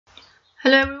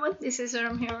Hello everyone, this is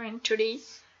Aram here, and today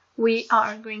we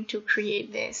are going to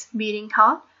create this beading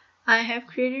heart. I have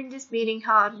created this beading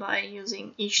heart by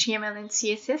using HTML and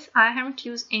CSS. I haven't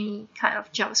used any kind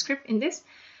of JavaScript in this.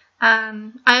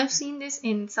 I have seen this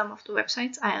in some of the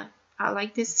websites. I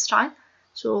like this style,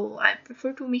 so I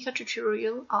prefer to make a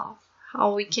tutorial of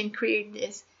how we can create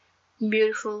this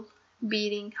beautiful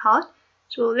beading heart.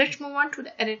 So let's move on to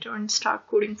the editor and start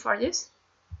coding for this.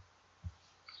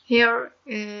 Here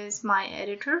is my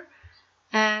editor,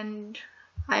 and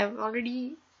I have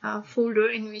already a folder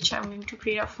in which I'm going to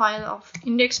create a file of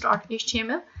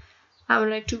index.html. I would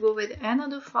like to go with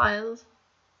another file,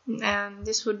 and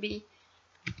this would be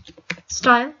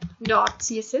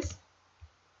style.css.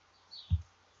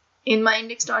 In my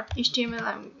index.html,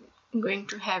 I'm going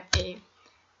to have a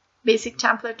basic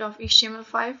template of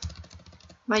HTML5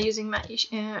 by using my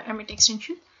Animate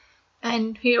extension.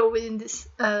 And here within this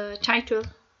title,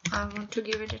 I want to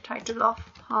give it a title of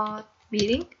heart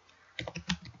beading.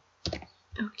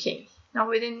 Okay, now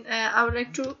within I would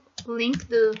like to link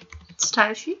the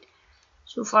style sheet.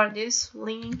 So for this,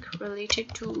 link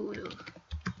related to the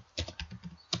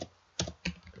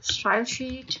style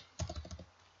sheet,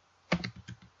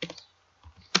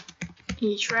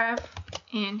 href,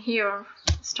 and here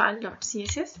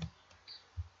style.css.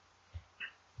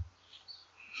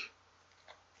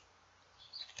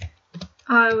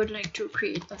 I would like to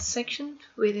create a section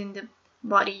within the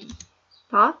body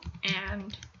path,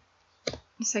 and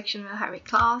the section will have a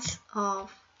class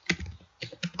of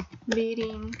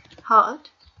beading heart.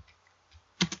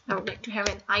 I would like to have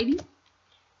an ID,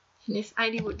 and this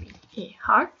ID would be a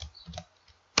heart.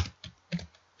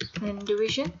 And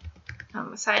division,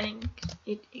 I'm assigning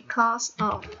it a class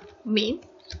of main.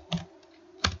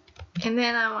 And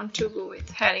then I want to go with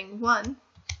heading 1.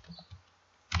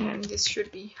 And this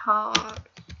should be heart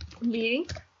beading.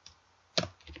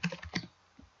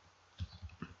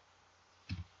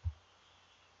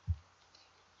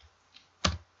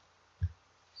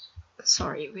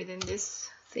 Sorry, within this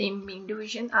same main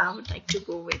division, I would like to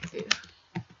go with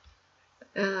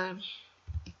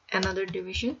another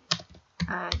division,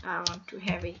 and I want to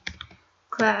have a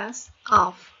class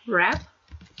of wrap.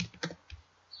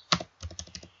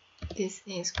 This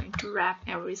is going to wrap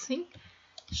everything.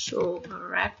 So a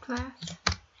wrap class,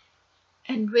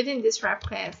 and within this wrap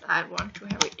class I want to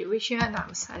have a division.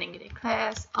 I'm assigning it a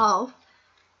class of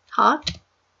heart.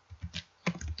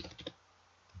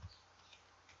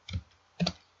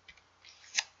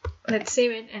 Let's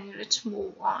save it and let's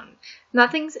move on.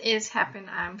 Nothing is happened,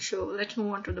 I'm sure. Let's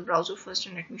move on to the browser first,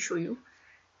 and let me show you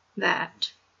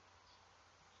that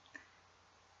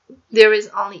there is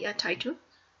only a title.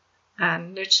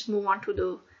 And let's move on to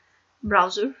the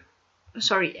browser,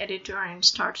 sorry, editor, and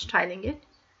start styling it.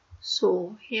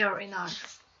 So here in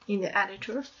the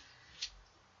editor,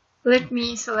 let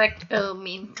me select a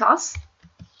main class.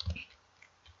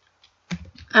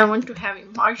 I want to have a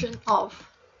margin of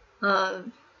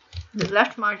the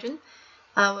left margin.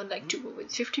 I would like to go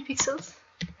with 50 pixels,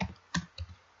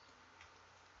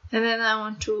 and then I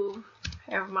want to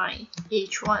have my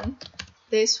H1.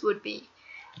 This would be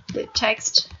the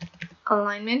text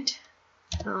alignment.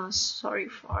 Sorry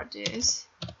for this.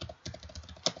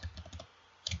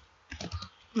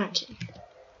 Okay,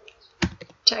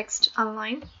 text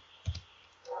align,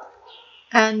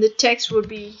 and the text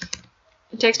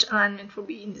alignment would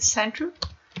be in the center,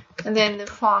 and then the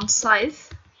font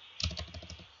size.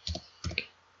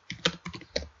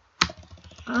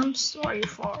 I'm sorry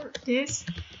for this.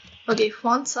 Okay,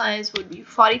 font size would be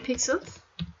 40 pixels,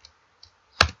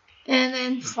 and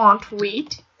then font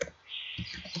weight.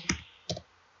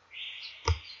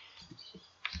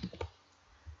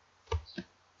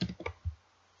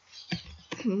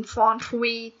 And font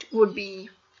weight would be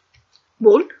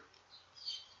bold.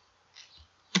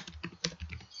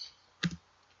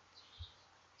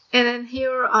 And then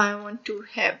here I want to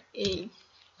have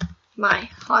my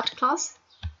heart class,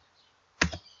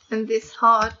 and this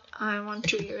heart I want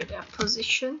to give it a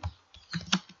position,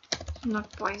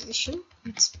 not position,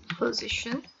 it's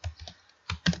position.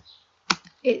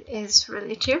 It is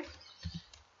relative.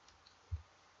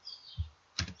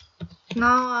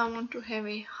 Now I want to have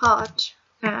a heart,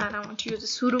 and I want to use a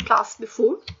pseudo class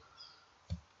before,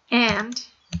 and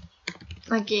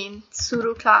again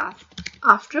pseudo class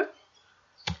after.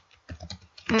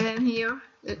 And then here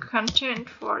the content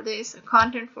for this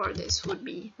would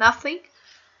be nothing.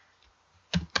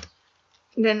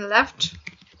 Then left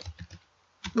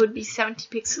would be 70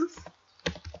 pixels,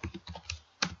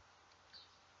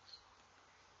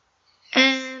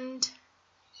 and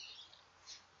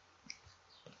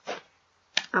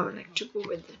I would like to go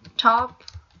with the top,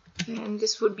 and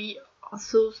this would be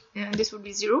also this would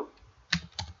be 0.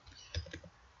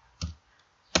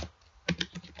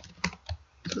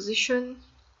 Position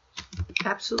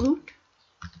absolute,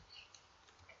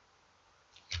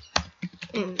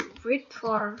 and width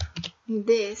for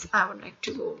this I would like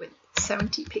to go with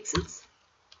 70 pixels,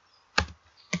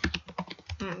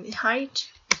 and the height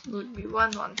would be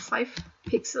 115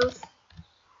 pixels.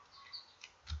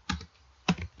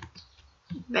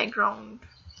 Background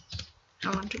I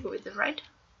want to go with the red.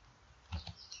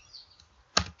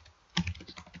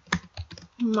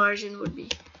 Margin would be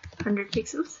 100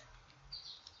 pixels,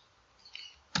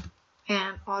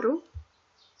 and auto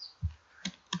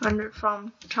 100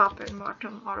 from top and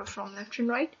bottom, auto from left and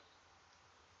right.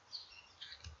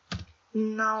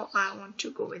 Now I want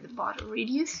to go with the border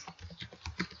radius.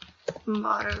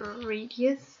 Border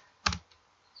radius,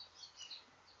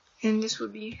 and this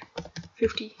would be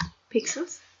 50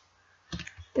 pixels.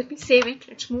 Let me save it.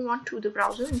 Let's move on to the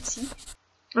browser and see.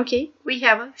 Okay, we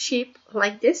have a shape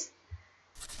like this,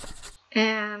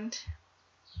 and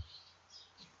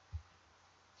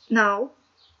now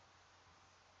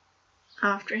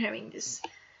after having this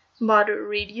border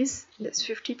radius that's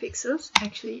 50 pixels,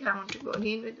 actually I want to go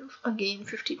again with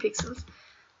 50 pixels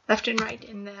left and right,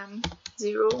 and then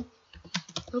 0,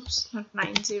 oops, not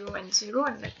 9, 0 and 0,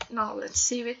 and now let's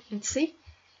save it and see.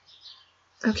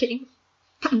 Okay,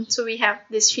 so we have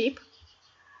this shape,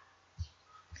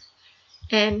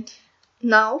 and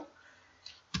now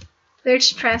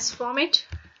let's transform it,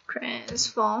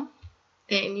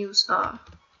 and use a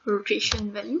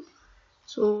rotation value.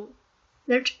 So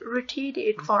let's rotate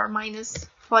it for minus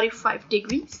 45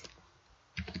 degrees.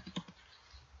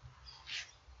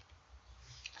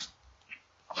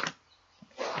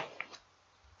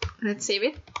 Let's save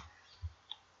it.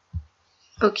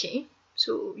 Okay,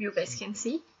 so you guys can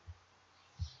see.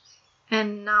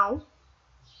 And now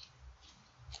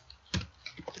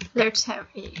let's have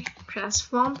a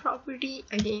transform property,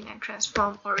 again a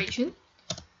transform origin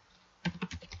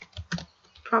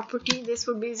property. This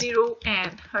would be 0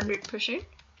 and 100%.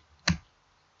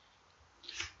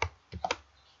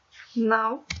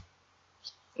 Now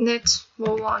let's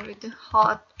move on with the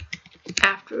hot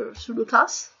after sudo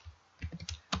class,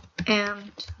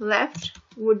 and left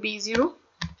would be 0.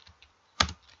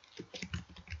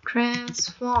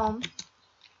 Transform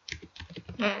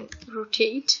and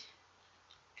rotate,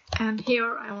 and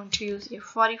here I want to use a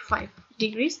 45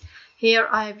 degrees. Here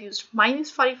I have used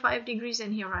minus 45 degrees,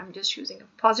 and here I'm just using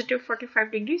a positive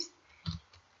 45 degrees.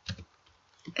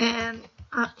 And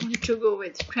I want to go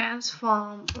with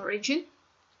transform origin.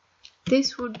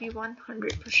 This would be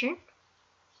 100%,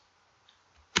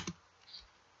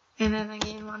 and then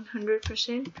again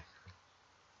 100%.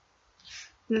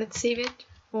 Let's save it.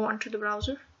 Go on to the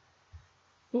browser.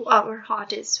 Our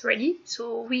heart is ready,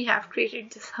 so we have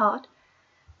created this heart.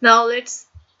 Now let's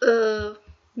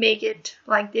make it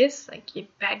like this, like a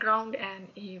background and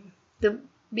the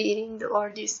bearing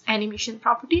or these animation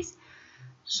properties.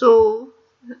 So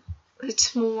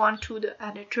let's move on to the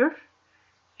editor,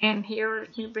 and here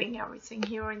let me bring everything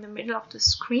here in the middle of the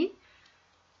screen.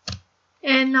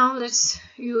 And now let's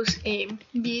use a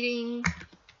bearing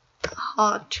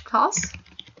heart class,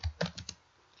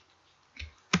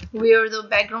 where the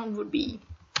background would be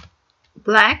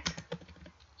black,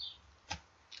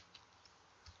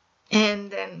 and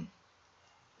then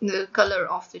the color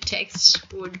of the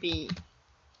text would be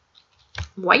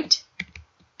white,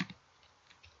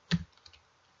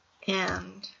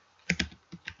 and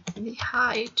the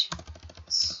height,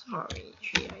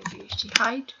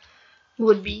 height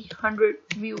would be 100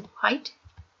 view height.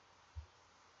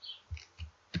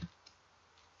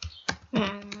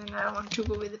 And then I want to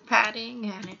go with the padding,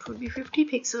 and it would be 50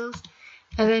 pixels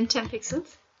and then 10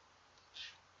 pixels.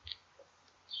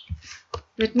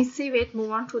 Let me save it,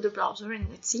 move on to the browser, and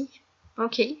let's see.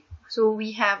 Okay, so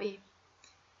we have a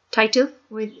title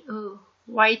with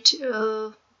white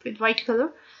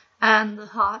color, and the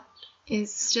heart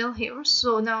is still here.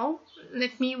 So now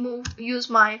let me use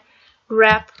my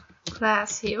wrap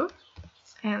class here,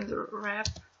 and the wrap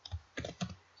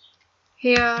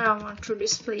here I want to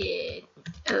display it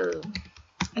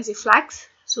as a flags.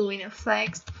 So in a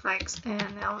flags,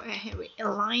 and now I have a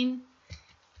align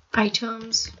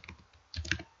items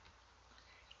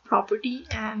property,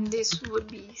 and this would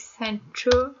be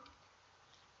center,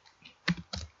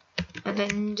 and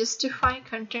then justify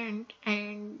content,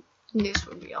 and this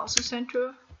would be also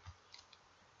center,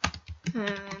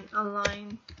 and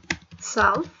align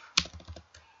self.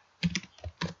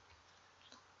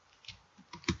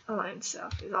 Align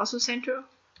self is also center,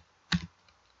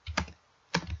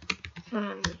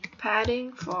 and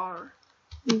padding for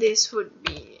This would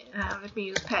be, let me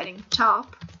use padding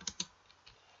top.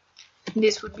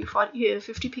 This would be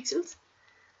 50 pixels.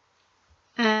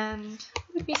 And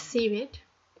let me save it.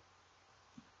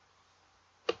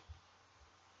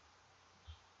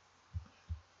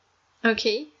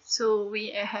 Okay, so we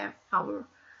have our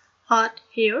heart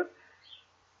here.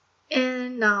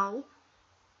 And now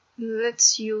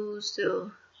let's use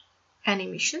the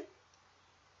animation.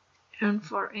 And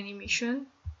for animation,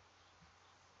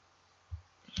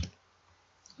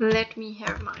 let me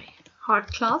have my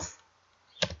heart class.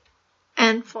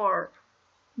 And for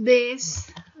this,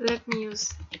 let me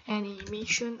use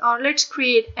animation, or let's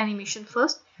create animation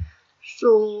first.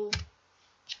 So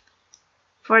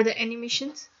for the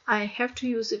animations, I have to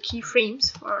use the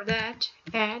keyframes. For that,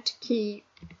 add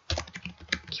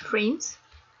keyframes,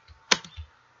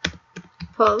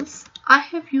 pulse. I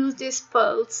have used this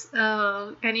pulse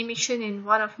animation in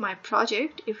one of my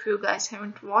projects. If you guys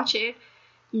haven't watched it,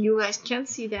 you guys can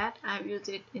see that I've used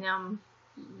it in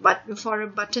for a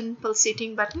button,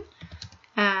 pulsating button,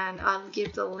 and I'll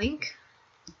give the link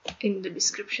in the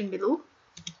description below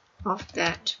of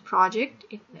that project.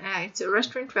 It's a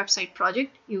restaurant website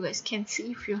project. You guys can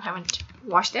see if you haven't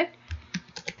watched it.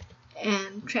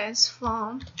 And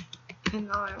transform, and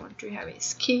now I want to have a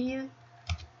scale.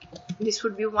 This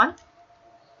would be 1.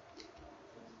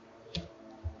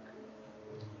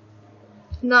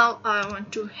 Now I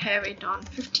want to have it on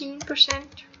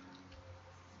 15%.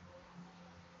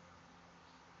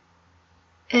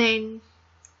 And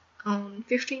on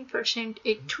 15%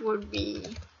 it would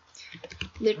be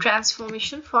the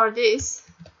transformation for this.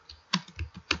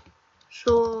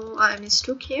 So I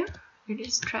mistook here. It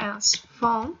is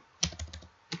transform.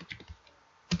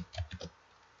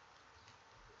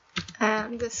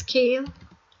 And the scale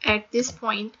at this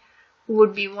point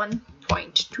would be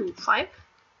 1.25.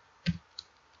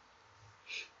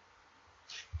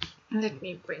 Let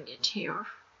me bring it here.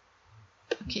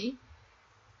 Okay.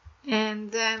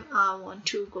 And then I want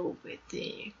to go with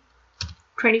the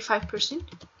 25%.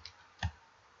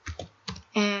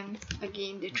 And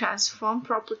again the transform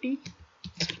property.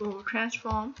 So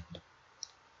transform.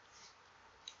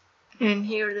 And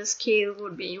here the scale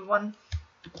would be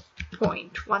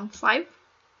 1.15.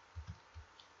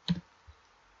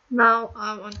 Now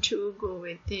I want to go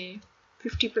with the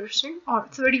 50% or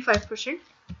 35%.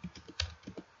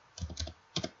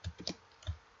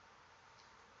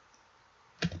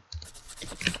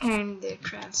 And the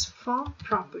transform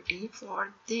property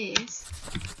for this,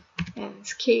 and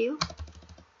scale,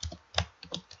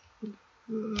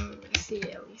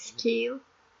 scale,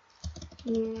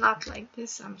 not like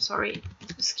this, I'm sorry,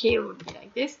 the scale would be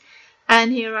like this.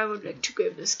 And here I would like to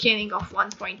give the scaling of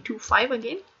 1.25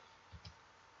 again.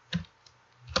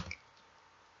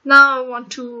 Now I want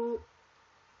to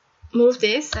move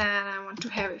this, and I want to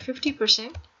have a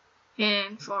 50%.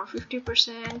 And for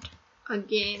 50%,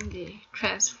 again the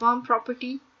transform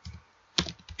property,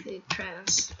 and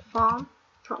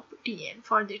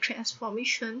for the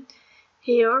transformation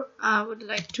here I would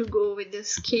like to go with the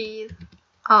scale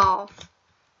of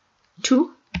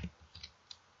 2.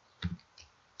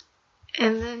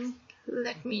 And then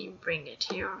let me bring it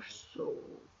here. So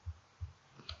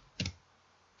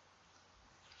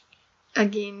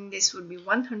again this would be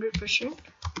 100%.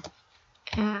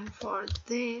 And for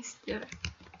this, the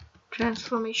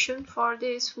transformation for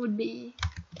this would be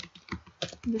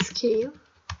the scale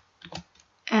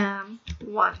and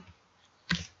 1.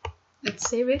 Let's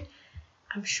save it.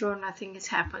 I'm sure nothing is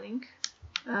happening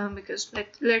because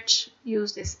let's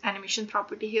use this animation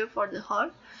property here for the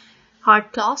heart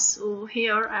class. So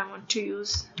here I want to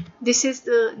use, this is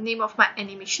the name of my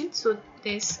animation, so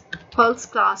this pulse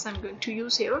class I'm going to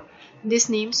use here, this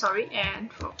name, sorry.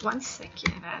 And for 1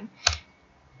 second, and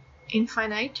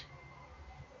infinite,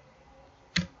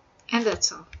 and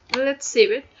that's all. Let's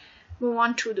save it. Move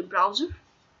on to the browser.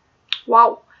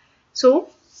 Wow, so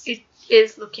it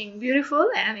is looking beautiful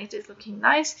and it is looking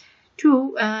nice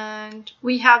too, and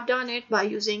we have done it by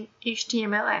using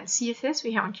HTML and CSS.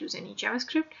 We haven't used any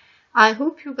JavaScript. I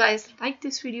hope you guys like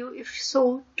this video. If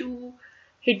so, do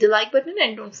hit the like button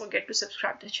and don't forget to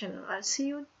subscribe to the channel. I'll see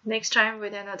you next time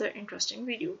with another interesting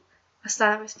video. Hasta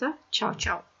la vista. Ciao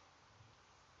ciao.